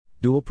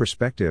Dual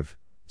perspective: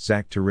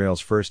 Zach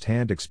Terrell's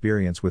first-hand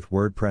experience with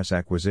WordPress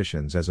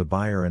acquisitions as a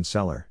buyer and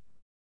seller.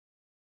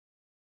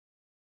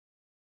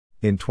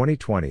 In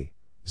 2020,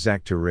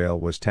 Zach Terrell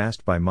was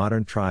tasked by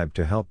Modern Tribe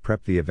to help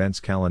prep the events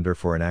calendar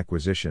for an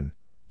acquisition,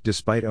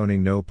 despite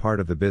owning no part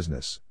of the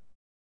business.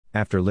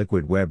 After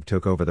Liquid Web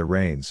took over the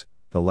reins,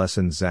 the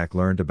lessons Zach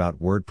learned about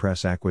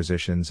WordPress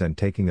acquisitions and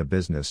taking a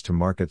business to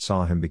market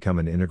saw him become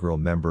an integral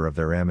member of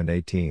their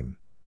M&A team.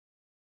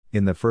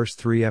 In the first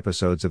 3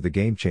 episodes of The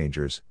Game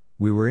Changers,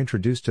 we were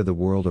introduced to the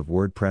world of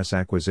WordPress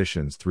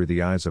acquisitions through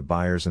the eyes of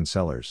buyers and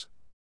sellers.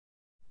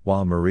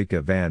 While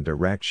Marika van der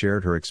Rack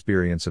shared her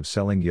experience of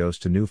selling Yoast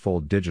to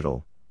Newfold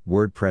Digital,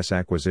 WordPress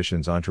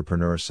acquisitions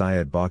entrepreneur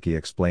Syed Baki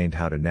explained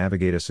how to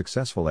navigate a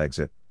successful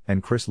exit,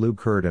 and Chris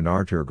Lubkert and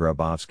Artur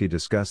Grabowski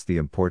discussed the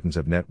importance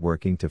of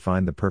networking to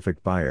find the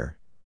perfect buyer.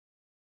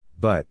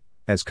 But,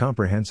 as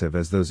comprehensive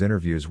as those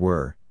interviews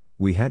were,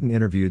 we hadn't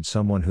interviewed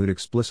someone who'd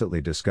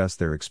explicitly discussed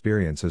their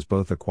experience as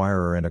both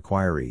acquirer and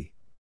acquiree.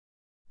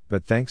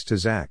 But thanks to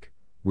Zach,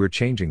 we're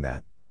changing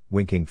that.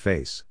 Winking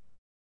face.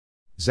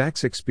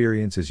 Zach's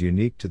experience is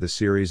unique to the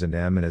series and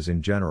M&As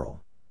in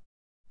general.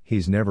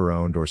 He's never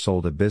owned or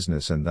sold a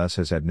business and thus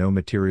has had no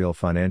material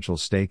financial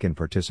stake in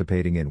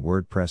participating in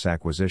WordPress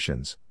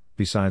acquisitions,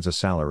 besides a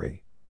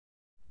salary.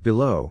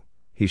 Below,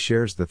 he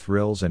shares the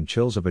thrills and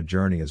chills of a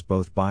journey as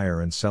both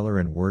buyer and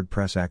seller in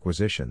WordPress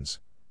acquisitions,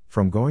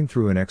 from going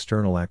through an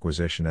external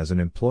acquisition as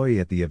an employee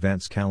at the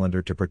events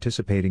calendar to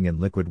participating in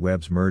Liquid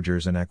Web's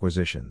mergers and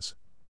acquisitions.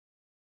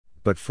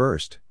 But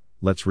first,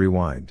 let's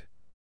rewind.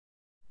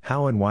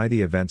 How and why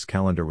the events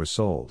calendar was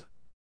sold.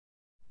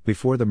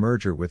 Before the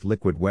merger with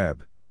Liquid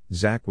Web,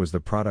 Zach was the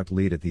product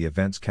lead at the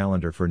events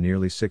calendar for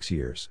nearly 6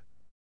 years.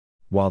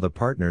 While the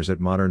partners at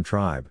Modern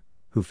Tribe,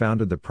 who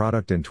founded the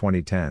product in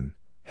 2010,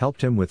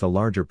 helped him with the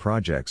larger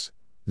projects,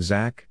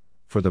 Zach,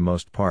 for the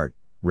most part,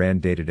 ran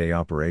day-to-day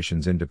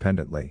operations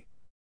independently.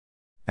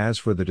 As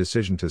for the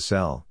decision to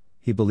sell,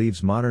 he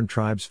believes Modern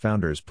Tribe's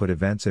founders put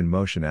events in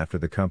motion after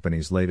the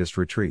company's latest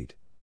retreat.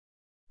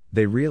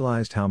 They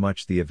realized how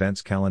much the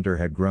events calendar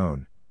had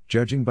grown,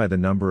 judging by the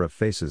number of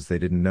faces they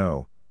didn't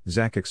know,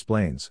 Zach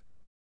explains.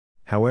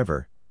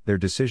 However, their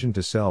decision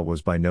to sell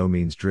was by no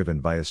means driven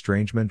by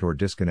estrangement or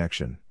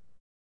disconnection.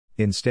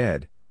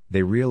 Instead,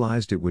 they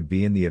realized it would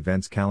be in the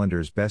events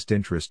calendar's best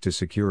interest to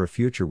secure a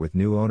future with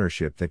new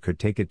ownership that could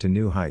take it to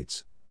new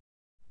heights.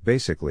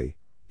 Basically,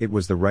 it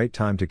was the right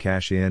time to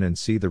cash in and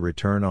see the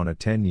return on a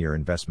 10-year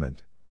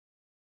investment.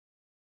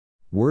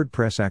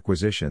 WordPress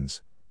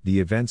acquisitions: the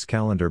events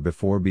calendar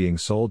before being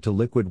sold to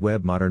Liquid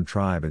Web. Modern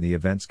Tribe and the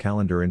events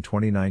calendar in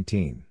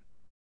 2019.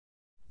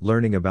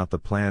 Learning about the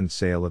planned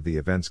sale of the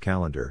events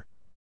calendar.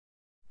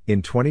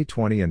 In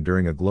 2020 and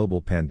during a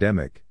global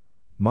pandemic,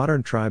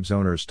 Modern Tribe's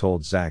owners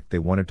told Zach they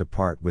wanted to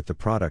part with the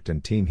product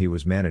and team he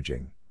was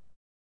managing.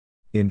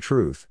 In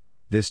truth,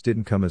 this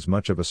didn't come as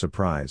much of a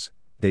surprise.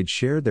 They'd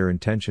shared their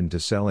intention to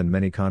sell in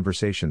many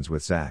conversations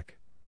with Zach.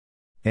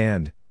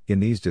 And, in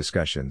these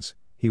discussions,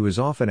 he was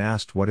often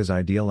asked what his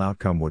ideal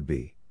outcome would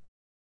be.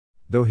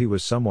 Though he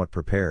was somewhat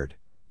prepared,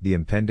 the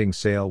impending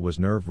sale was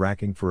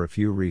nerve-wracking for a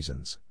few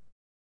reasons.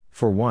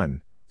 For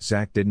one,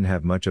 Zach didn't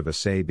have much of a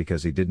say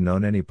because he didn't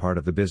own any part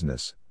of the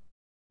business.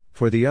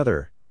 For the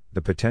other,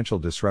 the potential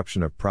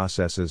disruption of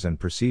processes and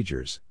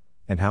procedures,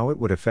 and how it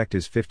would affect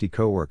his 50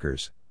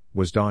 coworkers,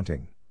 was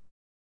daunting.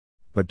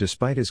 But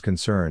despite his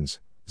concerns,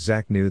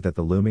 Zach knew that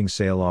the looming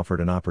sale offered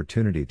an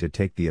opportunity to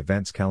take the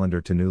events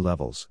calendar to new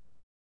levels.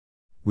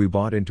 We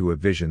bought into a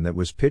vision that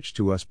was pitched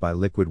to us by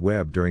Liquid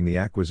Web during the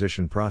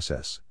acquisition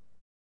process.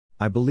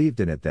 I believed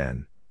in it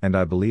then, and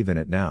I believe in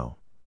it now.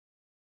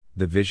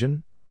 The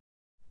vision?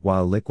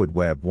 While Liquid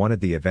Web wanted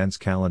the events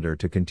calendar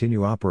to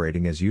continue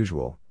operating as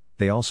usual,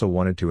 they also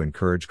wanted to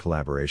encourage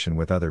collaboration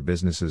with other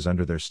businesses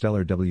under their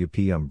Stellar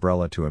WP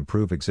umbrella to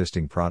improve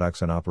existing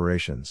products and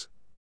operations.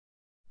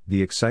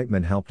 The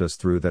excitement helped us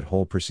through that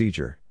whole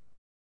procedure.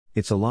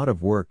 It's a lot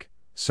of work,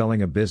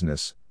 selling a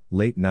business,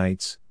 late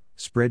nights,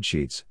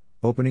 spreadsheets,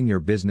 opening your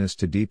business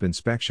to deep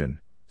inspection,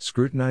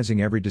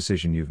 scrutinizing every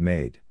decision you've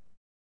made.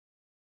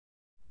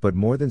 But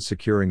more than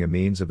securing a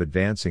means of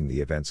advancing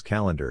the events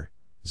calendar,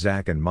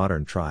 Zach and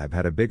Modern Tribe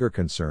had a bigger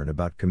concern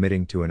about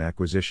committing to an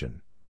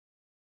acquisition.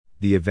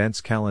 The events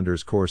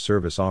calendar's core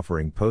service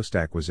offering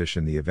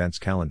post-acquisition. The events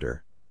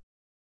calendar.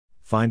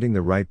 Finding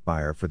the right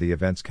buyer for the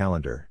events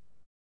calendar.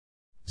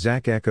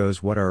 Zach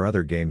echoes what our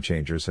other game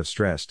changers have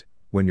stressed: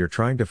 when you're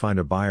trying to find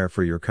a buyer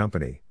for your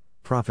company,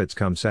 profits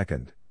come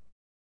second.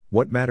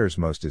 What matters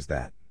most is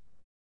that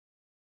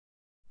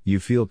you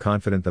feel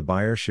confident the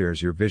buyer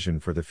shares your vision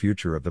for the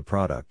future of the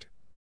product.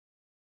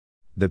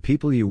 The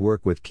people you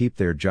work with keep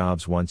their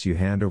jobs once you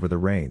hand over the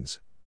reins.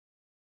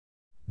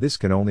 This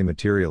can only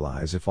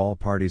materialize if all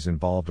parties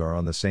involved are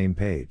on the same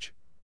page.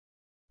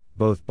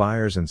 Both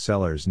buyers and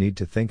sellers need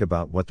to think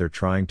about what they're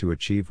trying to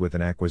achieve with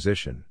an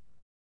acquisition.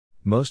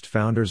 Most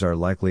founders are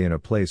likely in a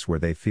place where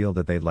they feel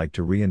that they'd like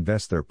to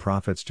reinvest their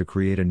profits to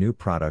create a new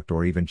product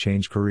or even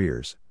change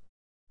careers.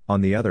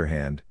 On the other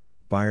hand,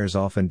 Buyers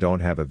often don't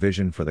have a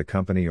vision for the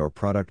company or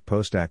product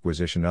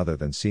post-acquisition other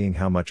than seeing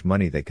how much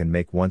money they can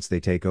make once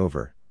they take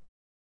over.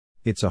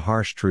 It's a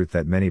harsh truth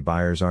that many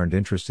buyers aren't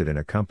interested in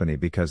a company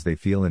because they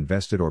feel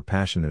invested or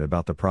passionate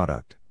about the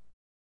product.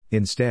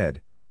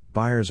 Instead,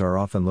 buyers are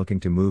often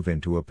looking to move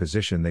into a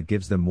position that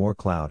gives them more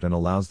clout and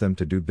allows them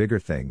to do bigger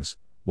things,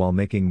 while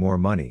making more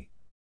money.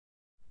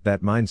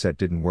 That mindset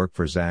didn't work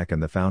for Zach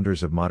and the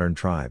founders of Modern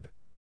Tribe.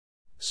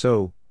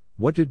 So,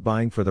 what did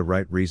buying for the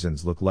right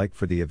reasons look like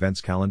for the events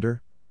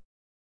calendar?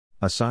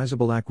 A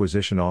sizable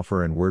acquisition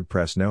offer and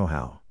WordPress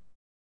know-how.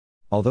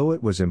 Although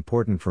it was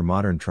important for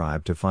Modern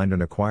Tribe to find an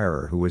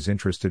acquirer who was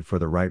interested for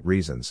the right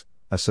reasons,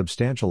 a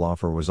substantial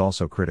offer was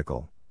also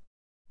critical.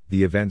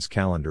 The events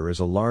calendar is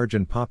a large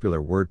and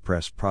popular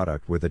WordPress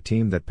product with a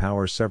team that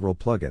powers several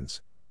plugins,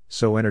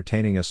 so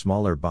entertaining a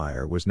smaller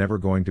buyer was never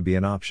going to be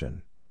an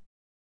option.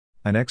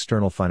 An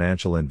external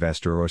financial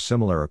investor or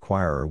similar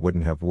acquirer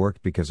wouldn't have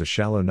worked because a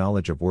shallow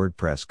knowledge of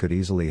WordPress could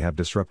easily have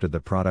disrupted the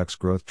product's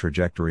growth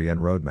trajectory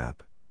and roadmap.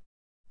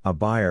 A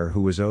buyer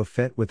who was au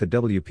fait with the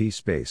WP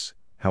space,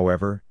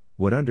 however,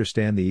 would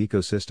understand the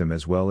ecosystem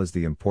as well as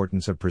the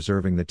importance of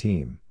preserving the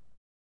team.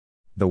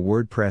 The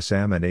WordPress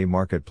M&A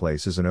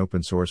marketplace is an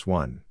open source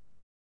one.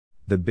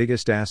 The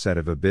biggest asset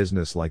of a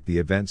business like the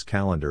events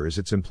calendar is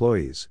its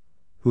employees,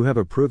 who have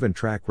a proven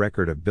track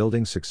record of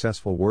building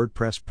successful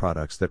WordPress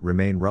products that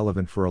remain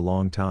relevant for a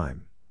long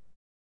time.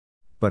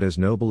 But as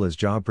noble as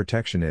job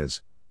protection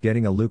is,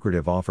 getting a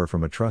lucrative offer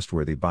from a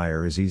trustworthy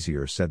buyer is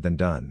easier said than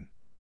done.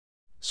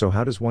 So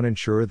how does one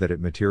ensure that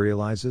it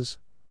materializes?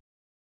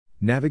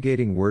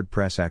 Navigating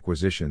WordPress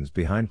acquisitions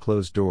behind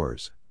closed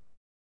doors.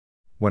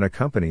 When a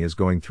company is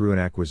going through an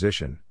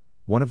acquisition,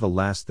 one of the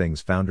last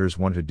things founders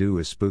want to do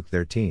is spook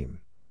their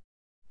team.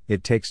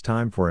 It takes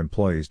time for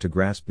employees to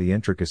grasp the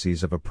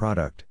intricacies of a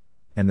product,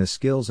 and the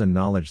skills and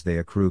knowledge they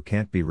accrue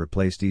can't be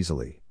replaced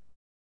easily.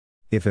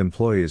 If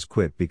employees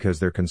quit because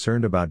they're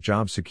concerned about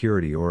job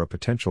security or a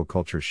potential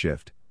culture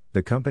shift,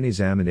 the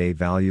company's M&A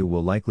value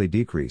will likely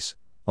decrease,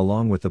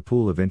 along with the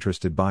pool of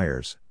interested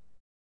buyers.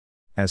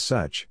 As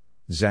such,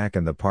 Zach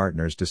and the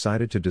partners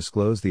decided to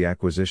disclose the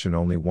acquisition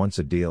only once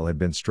a deal had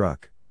been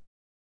struck.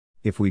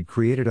 If we'd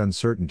created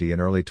uncertainty in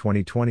early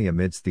 2020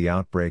 amidst the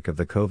outbreak of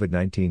the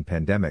COVID-19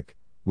 pandemic,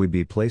 we'd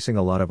be placing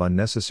a lot of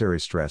unnecessary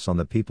stress on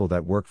the people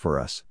that work for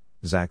us,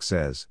 Zach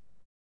says.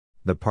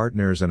 The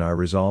partners and I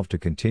resolved to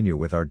continue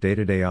with our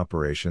day-to-day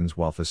operations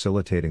while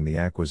facilitating the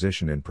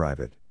acquisition in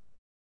private.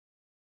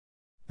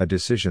 A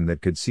decision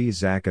that could see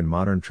Zach and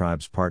Modern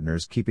Tribe's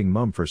partners keeping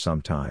mum for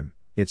some time.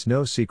 It's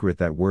no secret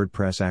that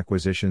WordPress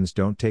acquisitions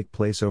don't take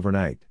place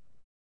overnight.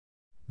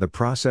 The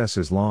process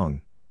is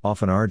long,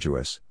 often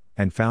arduous,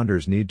 and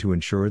founders need to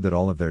ensure that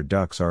all of their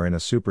ducks are in a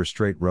super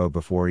straight row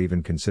before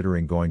even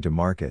considering going to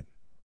market.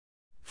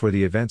 For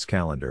the events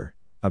calendar,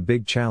 a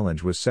big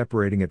challenge was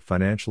separating it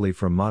financially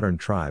from Modern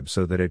Tribe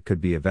so that it could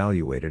be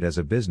evaluated as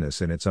a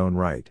business in its own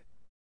right.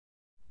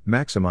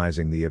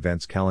 Maximizing the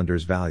events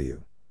calendar's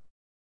value.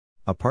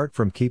 Apart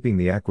from keeping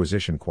the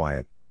acquisition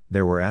quiet,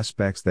 there were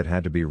aspects that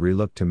had to be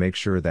relooked to make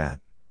sure that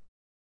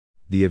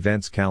the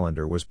events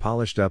calendar was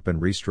polished up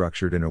and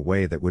restructured in a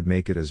way that would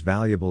make it as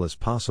valuable as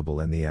possible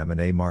in the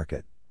M&A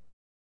market.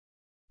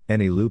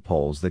 Any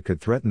loopholes that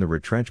could threaten the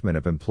retrenchment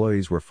of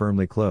employees were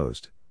firmly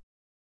closed.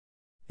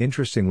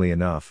 Interestingly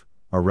enough,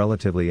 a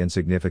relatively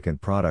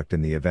insignificant product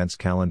in the events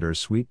calendar's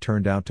suite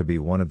turned out to be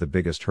one of the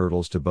biggest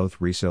hurdles to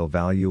both resale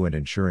value and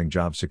ensuring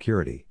job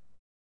security.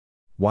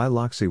 Why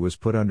Loxy was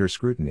put under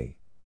scrutiny.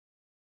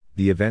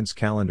 The events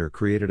calendar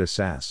created a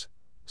SaaS,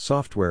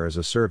 software as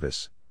a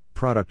service,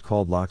 product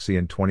called Loxy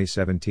in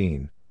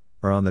 2017,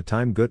 around the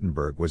time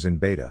Gutenberg was in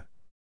beta.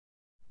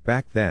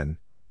 Back then,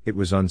 it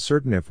was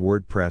uncertain if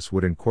WordPress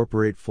would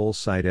incorporate full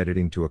site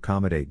editing to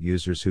accommodate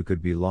users who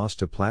could be lost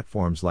to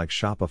platforms like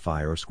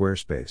Shopify or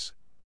Squarespace.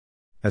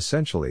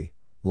 Essentially,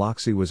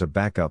 Loxy was a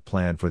backup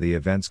plan for the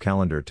events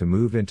calendar to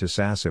move into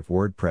SaaS if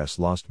WordPress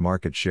lost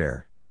market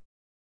share.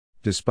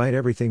 Despite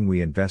everything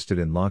we invested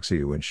in Loxy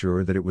to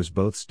ensure that it was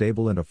both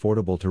stable and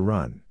affordable to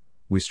run,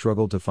 we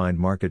struggled to find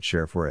market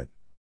share for it.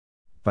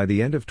 By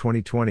the end of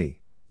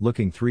 2020,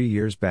 looking 3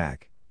 years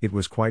back, it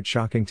was quite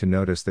shocking to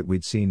notice that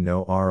we'd seen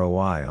no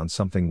ROI on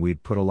something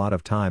we'd put a lot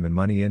of time and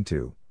money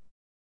into.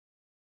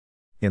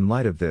 In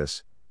light of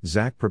this,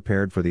 Zach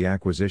prepared for the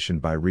acquisition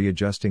by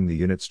readjusting the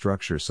unit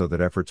structure so that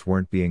efforts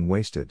weren't being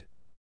wasted.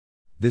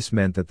 This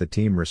meant that the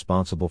team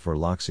responsible for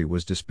Loxy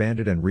was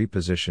disbanded and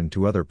repositioned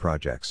to other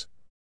projects.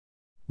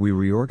 We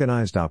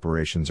reorganized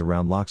operations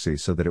around Loxy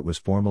so that it was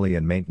formally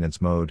in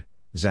maintenance mode,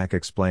 Zach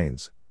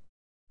explains.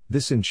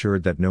 This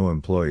ensured that no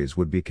employees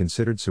would be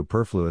considered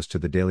superfluous to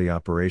the daily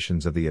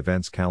operations of the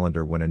events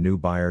calendar when a new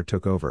buyer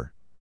took over.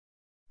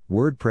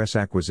 WordPress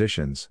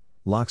acquisitions.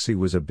 Loxy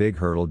was a big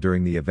hurdle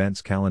during the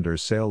events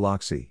calendar's sale.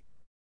 Loxy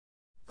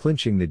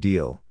clinching the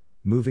deal,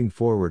 moving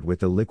forward with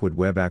the Liquid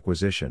Web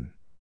acquisition.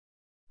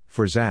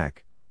 For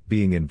Zach,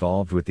 being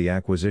involved with the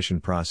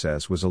acquisition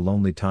process was a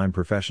lonely time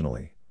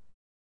professionally.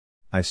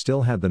 I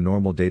still had the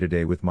normal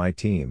day-to-day with my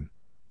team,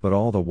 But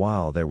all the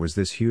while there was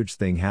this huge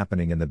thing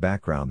happening in the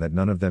background that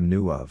none of them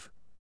knew of.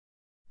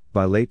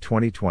 By late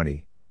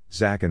 2020,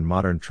 Zach and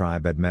Modern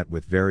Tribe had met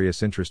with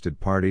various interested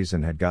parties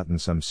and had gotten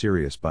some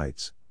serious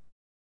bites.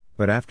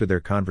 But after their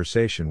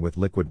conversation with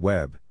Liquid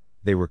Web,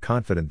 they were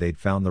confident they'd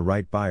found the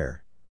right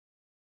buyer.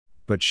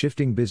 But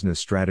shifting business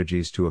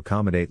strategies to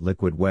accommodate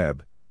Liquid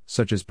Web,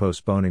 such as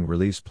postponing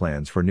release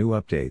plans for new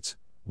updates,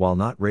 while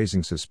not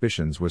raising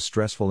suspicions, was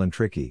stressful and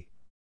tricky.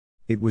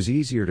 It was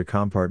easier to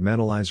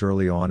compartmentalize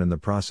early on in the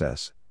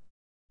process.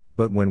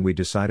 But when we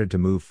decided to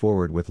move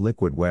forward with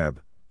Liquid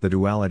Web, the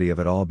duality of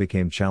it all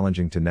became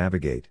challenging to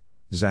navigate,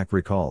 Zach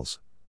recalls.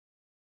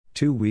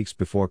 2 weeks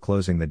before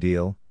closing the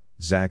deal,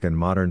 Zach and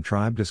Modern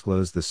Tribe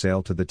disclosed the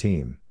sale to the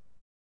team.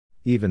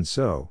 Even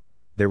so,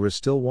 there was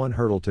still one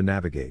hurdle to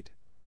navigate.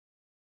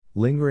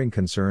 Lingering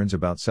concerns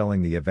about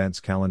selling the events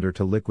calendar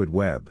to Liquid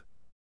Web.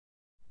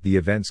 The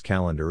events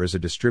calendar is a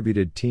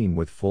distributed team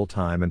with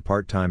full-time and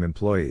part-time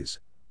employees,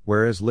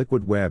 whereas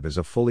Liquid Web is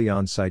a fully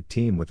on-site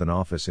team with an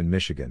office in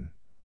Michigan.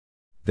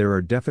 There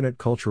are definite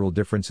cultural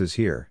differences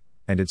here,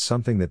 and it's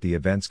something that the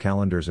events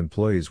calendar's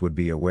employees would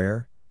be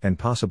aware, and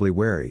possibly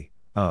wary,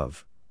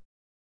 of.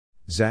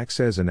 Zach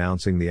says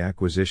announcing the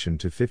acquisition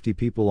to 50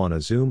 people on a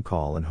Zoom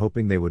call and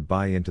hoping they would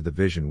buy into the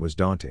vision was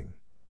daunting.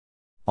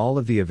 All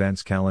of the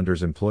events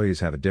calendar's employees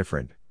have a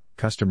different,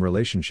 custom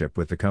relationship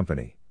with the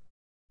company.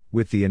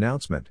 With the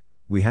announcement,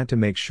 we had to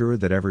make sure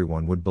that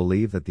everyone would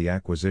believe that the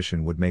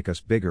acquisition would make us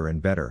bigger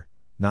and better,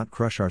 not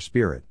crush our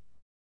spirit.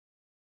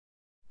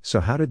 So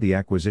how did the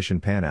acquisition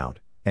pan out,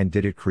 and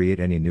did it create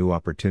any new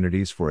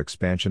opportunities for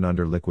expansion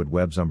under Liquid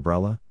Web's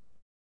umbrella?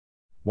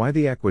 Why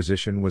the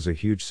acquisition was a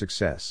huge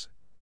success.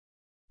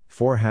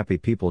 4 happy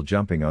people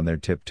jumping on their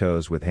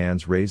tiptoes with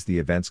hands raised. The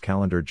events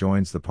calendar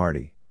joins the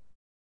party.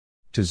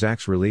 To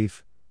Zach's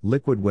relief,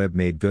 Liquid Web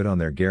made good on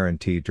their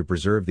guarantee to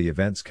preserve the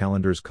events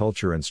calendar's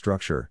culture and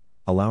structure,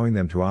 allowing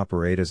them to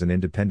operate as an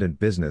independent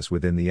business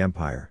within the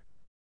empire.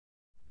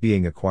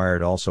 Being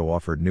acquired also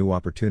offered new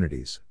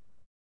opportunities.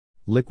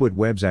 Liquid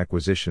Web's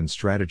acquisition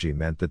strategy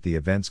meant that the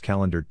events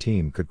calendar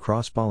team could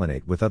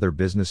cross-pollinate with other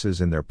businesses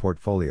in their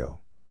portfolio.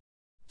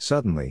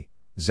 Suddenly,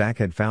 Zach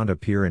had found a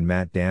peer in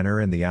Matt Danner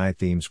and the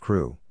iThemes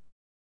crew.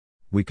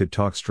 We could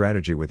talk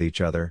strategy with each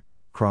other,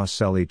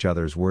 cross-sell each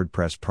other's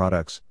WordPress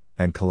products,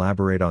 and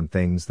collaborate on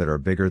things that are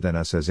bigger than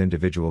us as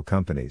individual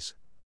companies.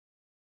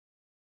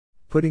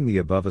 Putting the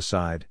above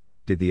aside,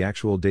 did the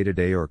actual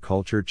day-to-day or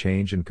culture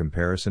change in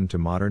comparison to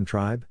Modern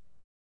Tribe?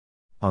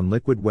 On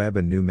Liquid Web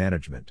and new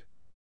management?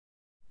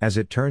 As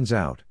it turns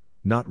out,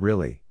 not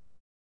really.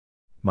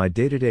 My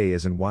day-to-day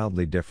isn't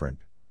wildly different.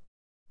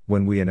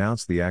 When we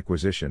announced the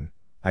acquisition,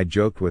 I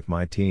joked with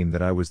my team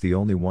that I was the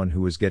only one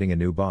who was getting a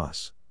new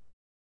boss.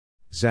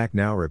 Zach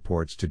now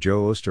reports to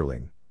Joe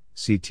Osterling,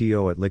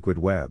 CTO at Liquid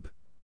Web.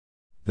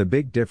 The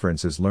big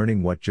difference is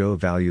learning what Joe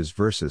values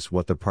versus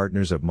what the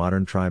partners of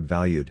Modern Tribe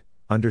valued,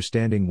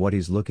 understanding what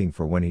he's looking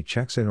for when he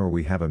checks in or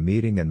we have a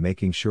meeting, and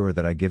making sure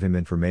that I give him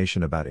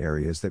information about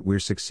areas that we're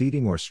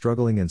succeeding or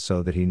struggling in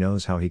so that he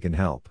knows how he can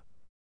help.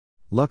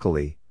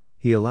 Luckily,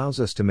 he allows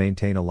us to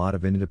maintain a lot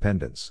of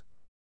independence.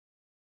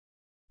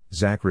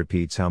 Zach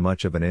repeats how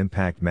much of an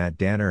impact Matt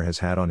Danner has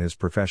had on his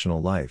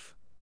professional life.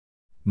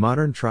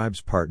 Modern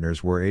Tribe's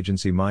partners were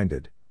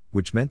agency-minded,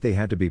 which meant they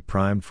had to be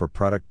primed for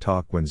product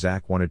talk when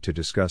Zach wanted to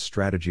discuss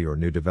strategy or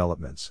new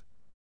developments.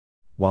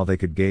 While they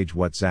could gauge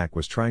what Zach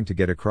was trying to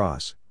get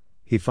across,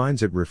 he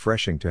finds it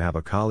refreshing to have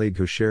a colleague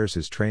who shares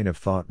his train of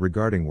thought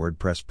regarding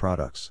WordPress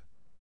products.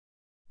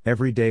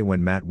 Every day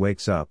when Matt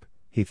wakes up,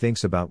 he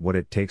thinks about what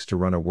it takes to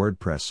run a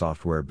WordPress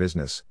software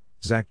business,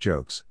 Zach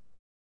jokes.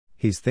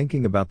 He's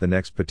thinking about the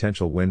next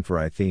potential win for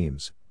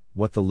iThemes,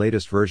 what the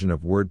latest version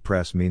of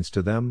WordPress means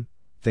to them,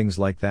 things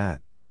like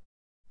that.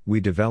 We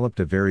developed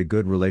a very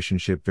good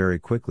relationship very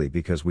quickly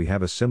because we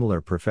have a similar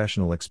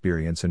professional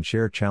experience and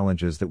share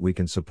challenges that we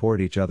can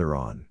support each other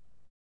on.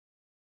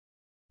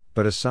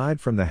 But aside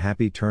from the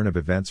happy turn of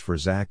events for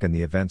Zach and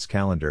the events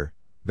calendar,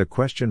 the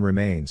question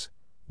remains,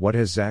 what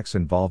has Zach's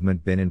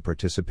involvement been in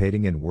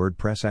participating in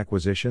WordPress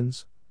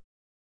acquisitions?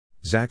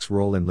 Zach's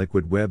role in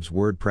Liquid Web's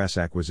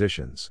WordPress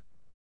acquisitions.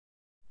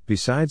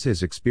 Besides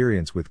his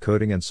experience with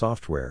coding and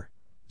software,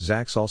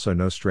 Zach's also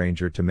no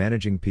stranger to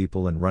managing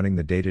people and running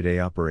the day-to-day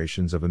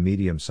operations of a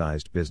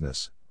medium-sized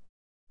business.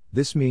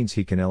 This means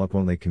he can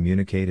eloquently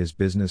communicate his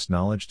business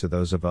knowledge to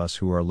those of us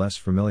who are less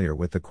familiar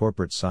with the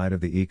corporate side of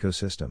the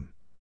ecosystem.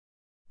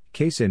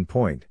 Case in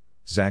point,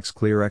 Zach's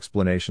clear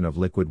explanation of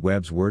Liquid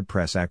Web's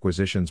WordPress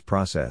acquisitions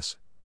process.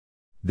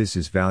 This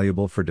is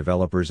valuable for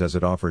developers as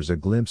it offers a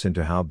glimpse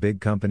into how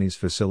big companies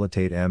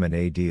facilitate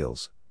M&A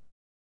deals.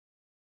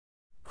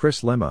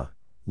 Chris Lemma,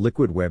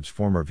 Liquid Web's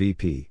former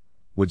VP,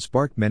 would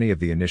spark many of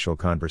the initial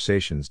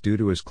conversations due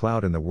to his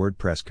clout in the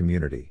WordPress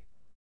community.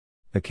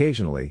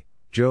 Occasionally,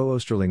 Joe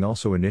Osterling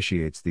also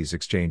initiates these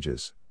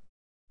exchanges.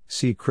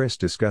 See Chris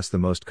discuss the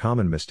most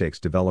common mistakes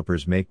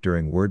developers make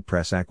during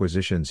WordPress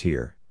acquisitions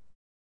here.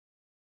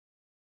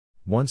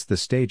 Once the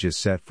stage is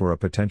set for a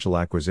potential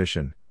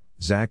acquisition,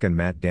 Zach and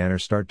Matt Danner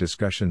start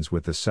discussions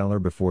with the seller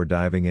before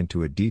diving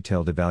into a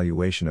detailed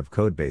evaluation of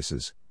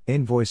codebases,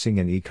 invoicing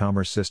and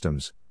e-commerce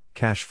systems,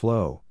 cash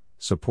flow,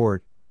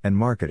 support, and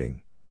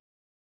marketing.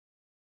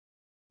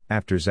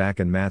 After Zach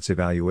and Matt's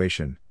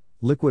evaluation,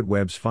 Liquid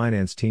Web's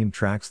finance team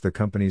tracks the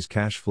company's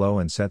cash flow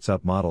and sets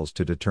up models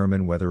to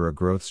determine whether a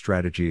growth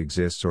strategy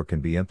exists or can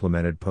be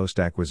implemented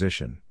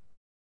post-acquisition.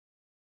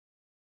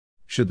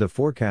 Should the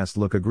forecast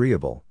look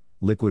agreeable,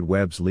 Liquid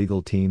Web's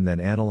legal team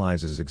then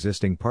analyzes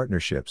existing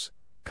partnerships,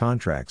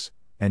 contracts,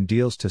 and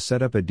deals to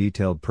set up a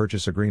detailed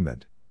purchase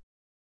agreement.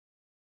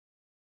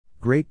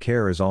 Great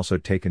care is also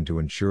taken to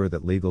ensure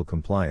that legal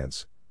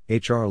compliance,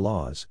 HR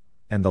laws,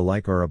 and the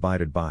like are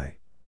abided by.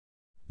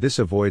 This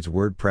avoids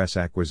WordPress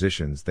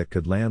acquisitions that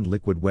could land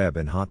Liquid Web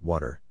in hot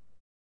water.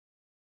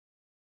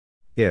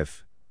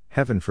 If,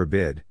 heaven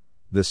forbid,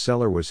 the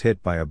seller was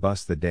hit by a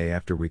bus the day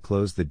after we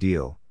closed the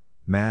deal,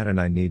 Matt and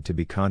I need to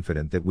be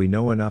confident that we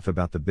know enough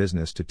about the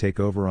business to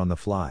take over on the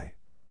fly.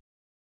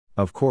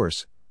 Of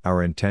course,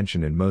 our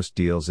intention in most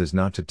deals is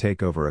not to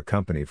take over a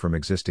company from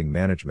existing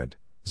management,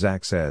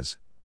 Zach says.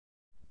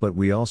 But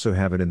we also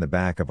have it in the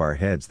back of our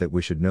heads that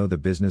we should know the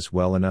business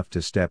well enough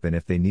to step in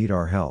if they need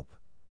our help.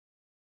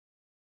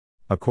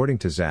 According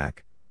to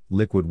Zach,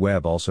 Liquid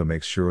Web also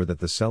makes sure that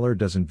the seller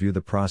doesn't view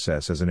the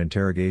process as an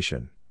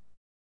interrogation.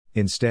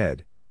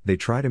 Instead, they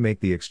try to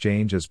make the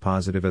exchange as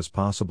positive as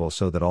possible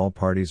so that all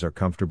parties are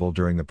comfortable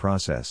during the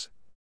process.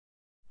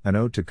 An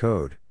ode to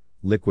code,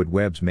 Liquid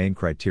Web's main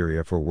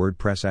criteria for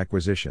WordPress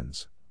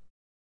acquisitions.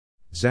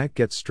 Zach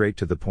gets straight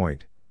to the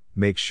point: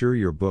 make sure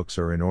your books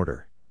are in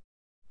order.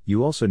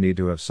 You also need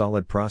to have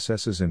solid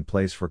processes in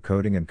place for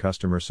coding and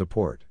customer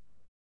support.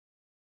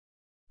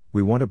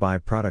 We want to buy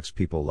products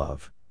people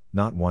love,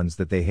 not ones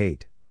that they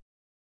hate.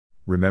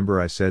 Remember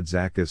I said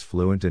Zach is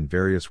fluent in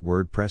various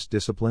WordPress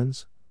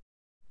disciplines?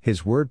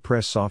 His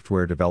WordPress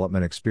software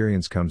development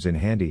experience comes in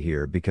handy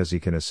here because he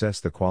can assess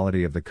the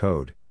quality of the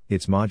code,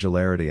 its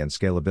modularity and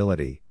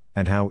scalability,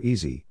 and how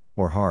easy,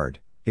 or hard,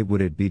 it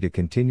would be to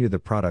continue the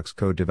product's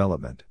code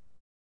development.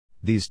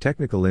 These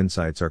technical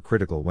insights are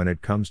critical when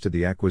it comes to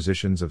the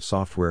acquisitions of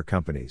software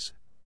companies.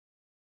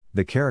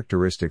 The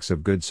characteristics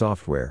of good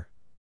software.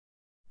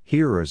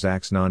 Here are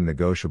Zach's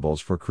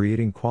non-negotiables for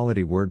creating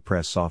quality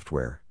WordPress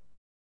software.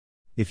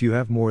 If you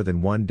have more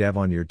than one dev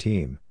on your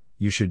team,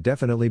 you should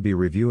definitely be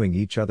reviewing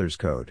each other's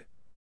code.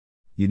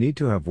 You need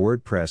to have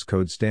WordPress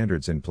code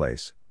standards in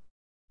place.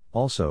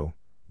 Also,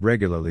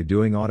 regularly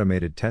doing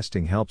automated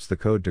testing helps the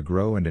code to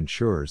grow and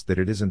ensures that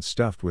it isn't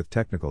stuffed with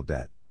technical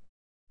debt.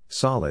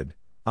 Solid,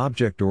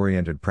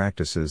 object-oriented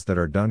practices that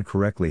are done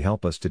correctly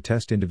help us to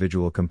test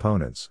individual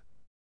components.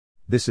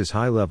 This is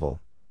high-level,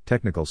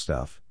 technical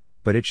stuff,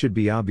 but it should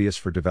be obvious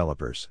for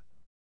developers.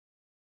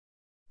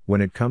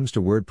 When it comes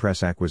to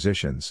WordPress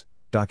acquisitions,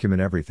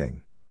 document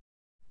everything.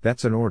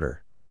 That's an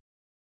order.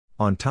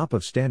 On top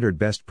of standard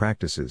best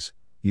practices,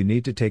 you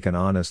need to take an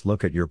honest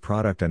look at your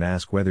product and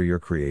ask whether your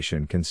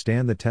creation can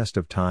stand the test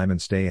of time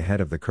and stay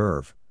ahead of the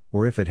curve,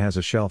 or if it has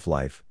a shelf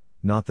life,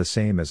 not the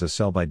same as a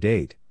sell-by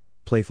date.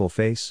 Playful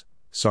face,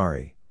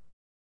 sorry.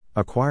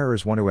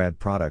 Acquirers want to add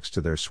products to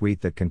their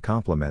suite that can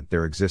complement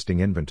their existing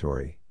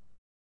inventory.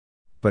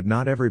 But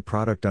not every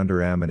product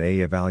under M&A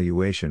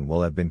evaluation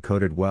will have been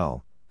coded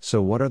well,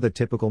 so what are the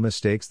typical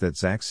mistakes that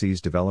Zach sees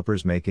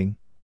developers making?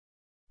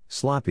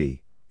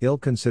 Sloppy,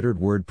 ill-considered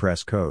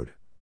WordPress code.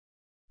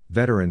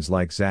 Veterans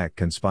like Zach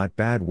can spot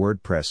bad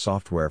WordPress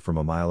software from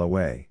a mile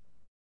away.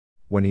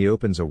 When he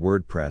opens a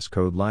WordPress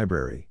code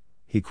library,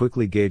 he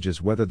quickly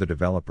gauges whether the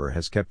developer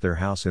has kept their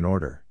house in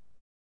order.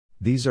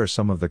 These are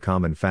some of the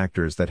common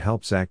factors that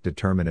help Zach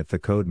determine if the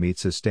code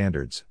meets his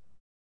standards.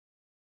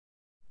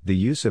 The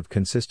use of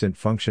consistent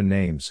function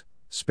names,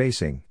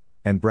 spacing,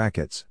 and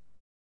brackets.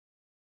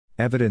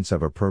 Evidence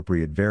of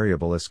appropriate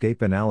variable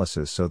escape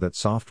analysis so that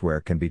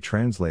software can be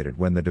translated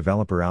when the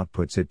developer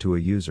outputs it to a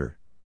user.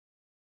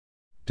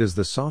 Does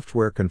the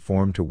software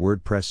conform to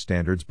WordPress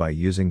standards by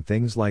using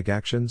things like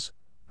actions,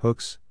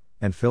 hooks,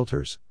 and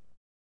filters?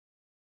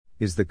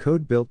 Is the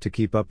code built to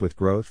keep up with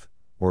growth,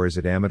 or is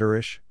it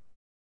amateurish?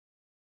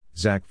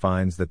 Zach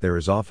finds that there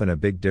is often a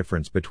big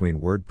difference between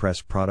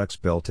WordPress products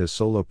built as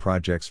solo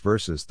projects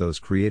versus those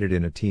created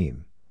in a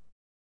team.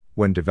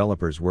 When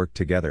developers work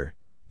together,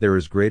 there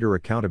is greater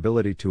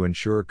accountability to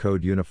ensure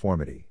code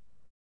uniformity.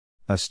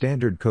 A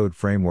standard code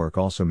framework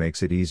also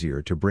makes it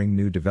easier to bring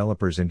new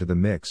developers into the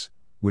mix,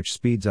 which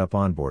speeds up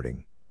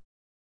onboarding.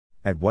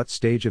 At what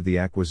stage of the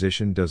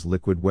acquisition does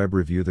Liquid Web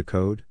review the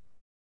code?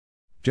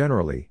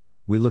 Generally,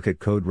 we look at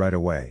code right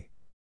away.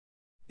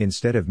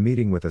 Instead of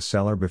meeting with a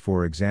seller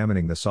before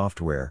examining the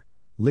software,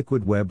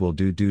 Liquid Web will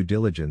do due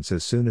diligence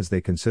as soon as they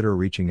consider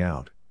reaching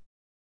out.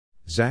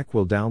 Zach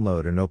will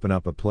download and open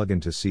up a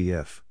plugin to see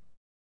if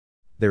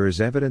there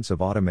is evidence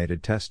of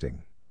automated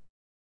testing.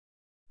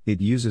 It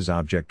uses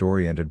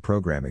object-oriented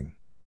programming.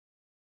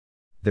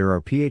 There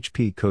are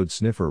PHP code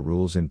sniffer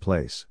rules in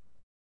place.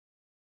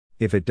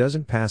 If it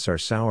doesn't pass our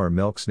sour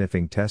milk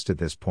sniffing test at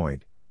this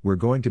point, we're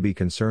going to be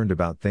concerned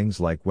about things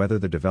like whether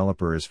the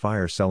developer is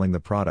fire selling the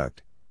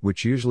product,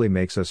 which usually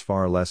makes us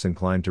far less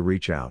inclined to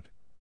reach out.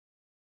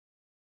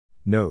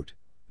 Note: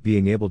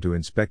 being able to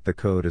inspect the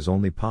code is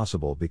only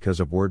possible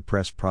because of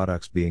WordPress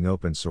products being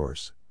open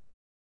source.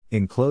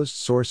 In closed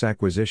source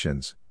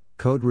acquisitions,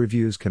 code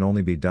reviews can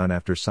only be done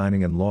after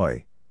signing an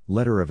LOI,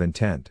 letter of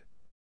intent.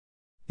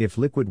 If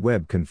Liquid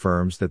Web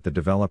confirms that the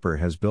developer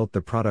has built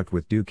the product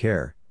with due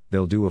care,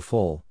 they'll do a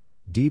full,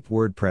 deep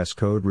WordPress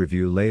code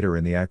review later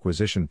in the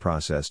acquisition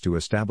process to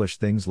establish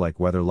things like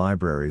whether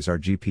libraries are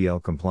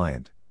GPL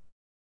compliant.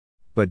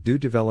 But do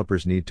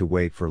developers need to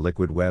wait for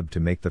Liquid Web to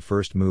make the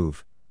first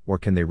move, or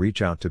can they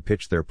reach out to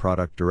pitch their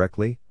product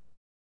directly?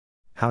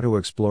 How to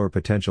explore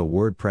potential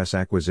WordPress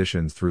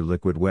acquisitions through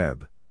Liquid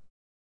Web.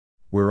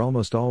 We're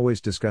almost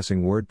always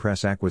discussing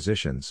WordPress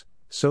acquisitions,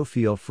 so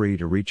feel free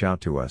to reach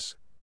out to us.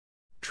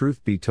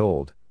 Truth be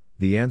told,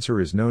 the answer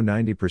is no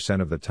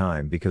 90% of the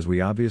time because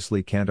we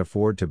obviously can't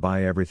afford to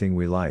buy everything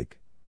we like.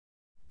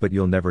 But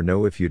you'll never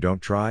know if you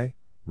don't try,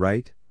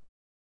 right?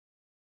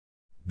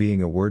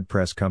 Being a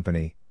WordPress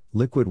company,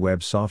 Liquid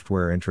Web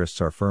software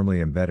interests are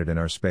firmly embedded in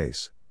our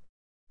space.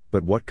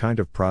 But what kind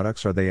of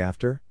products are they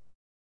after?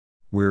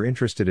 We're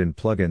interested in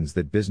plugins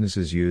that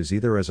businesses use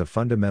either as a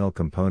fundamental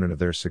component of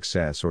their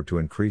success or to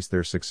increase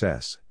their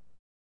success.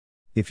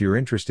 If you're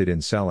interested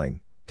in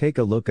selling, take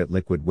a look at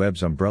Liquid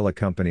Web's umbrella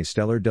company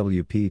Stellar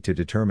WP to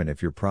determine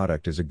if your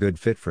product is a good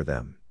fit for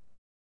them.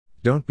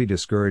 Don't be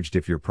discouraged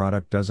if your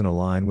product doesn't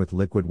align with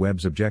Liquid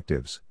Web's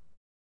objectives.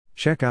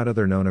 Check out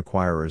other known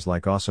acquirers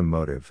like Awesome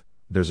Motive.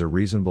 There's a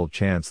reasonable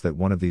chance that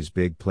one of these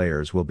big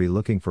players will be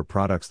looking for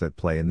products that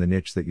play in the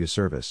niche that you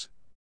service.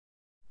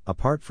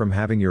 Apart from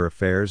having your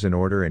affairs in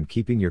order and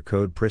keeping your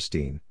code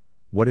pristine,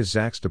 what is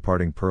Zach's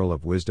departing pearl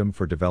of wisdom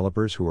for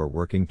developers who are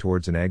working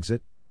towards an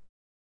exit?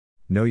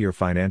 Know your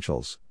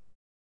financials.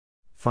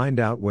 Find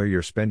out where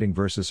you're spending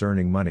versus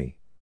earning money.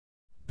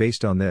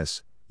 Based on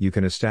this, you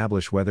can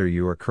establish whether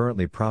you are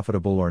currently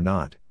profitable or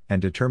not,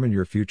 and determine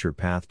your future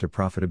path to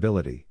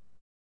profitability.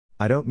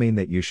 I don't mean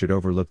that you should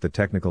overlook the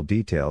technical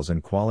details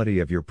and quality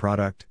of your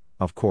product,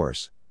 of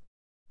course.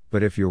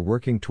 But if you're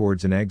working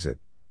towards an exit,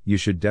 you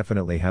should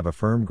definitely have a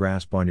firm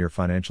grasp on your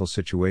financial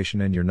situation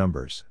and your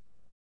numbers.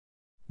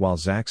 While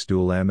Zach's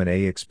dual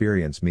M&A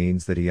experience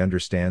means that he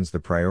understands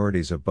the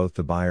priorities of both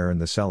the buyer and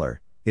the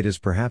seller, it is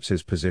perhaps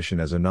his position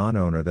as a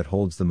non-owner that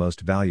holds the most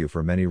value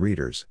for many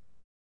readers.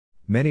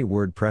 Many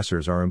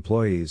WordPressers are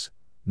employees,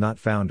 not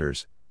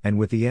founders, and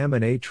with the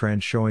M&A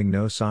trend showing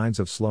no signs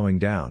of slowing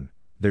down,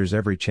 there's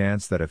every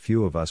chance that a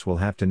few of us will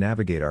have to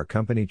navigate our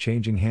company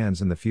changing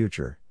hands in the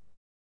future.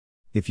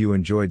 If you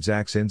enjoyed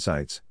Zach's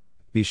insights,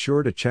 be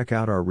sure to check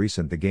out our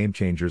recent The Game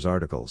Changers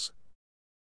articles.